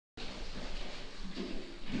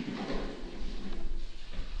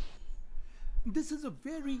This is a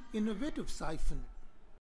very innovative siphon.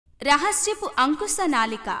 రహస్యపు Ankusha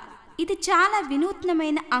నాళిక. ఇది చాలా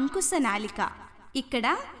వినూత్నమైన అంకుశ నాళిక. ఇక్కడ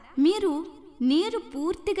మీరు నీరు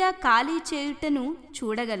పూర్తిగా ఖాళీ చేయుటను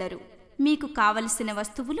చూడగలరు. మీకు కావలసిన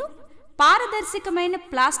వస్తువులు: పారదర్శకమైన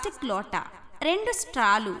ప్లాస్టిక్ లోట, 2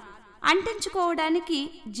 స్ట్రాలు, అంటించుకోవడానికి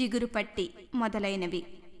జిగురు పట్టి మొదలైనవి.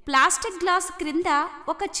 ప్లాస్టిక్ గ్లాస్ క్రింద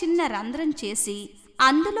ఒక చిన్న రంధ్రం చేసి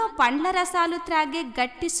అందులో పండ్ల రసాలు త్రాగే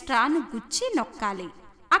గట్టి స్ట్రాను గుచ్చి నొక్కాలి.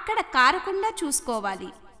 అక్కడ కారకుండా చూసుకోవాలి.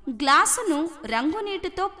 గ్లాసును రంగు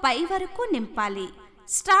నీటితో పై వరకు నింపాలి.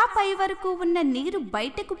 స్ట్రా పై వరకు ఉన్న నీరు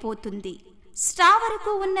బయటకు పోతుంది. స్ట్రా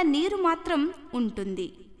వరకు ఉన్న నీరు మాత్రం ఉంటుంది.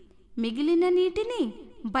 మిగిలిన నీటిని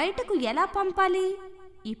బయటకు ఎలా పంపాలి?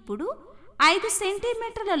 ఇప్పుడు 5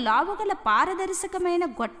 సెంటీమీటర్ల లావుగల పారదర్శకమైన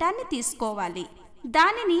గొట్టాన్ని తీసుకోవాలి.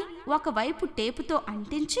 దానిని ఒకవైపు టేపుతో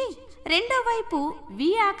అంటించి రెండో వైపు వి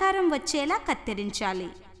ఆకారం వచ్చేలా కత్తిరించాలి.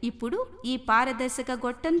 ఇప్పుడు ఈ పారదర్శక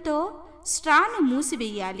గొట్టంతో స్ట్రాను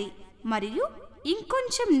మూసివేయాలి మరియు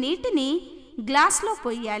ఇంకొంచెం నీటిని గ్లాస్లో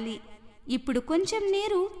పోయాలి. ఇప్పుడు కొంచెం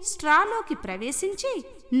నీరు స్ట్రాలోకి ప్రవేశించి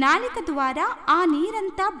నాళిక ద్వారా ఆ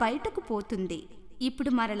నీరంతా బయటకు పోతుంది.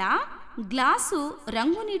 ఇప్పుడు మరలా గ్లాసు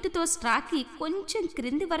రంగు నీటితో స్ట్రాకి కొంచెం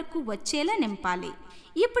క్రింది వరకు వచ్చేలా నింపాలి.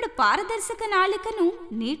 ఇప్పుడు పారదర్శక నాళికను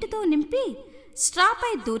నీటితో నింపి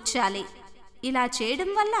స్ట్రాపై దూర్చాలి. ఇలా చేయడం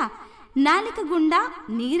వల్ల నాళిక గుండా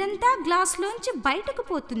నీరంతా గ్లాసులోంచి బయటకు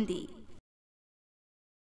పోతుంది.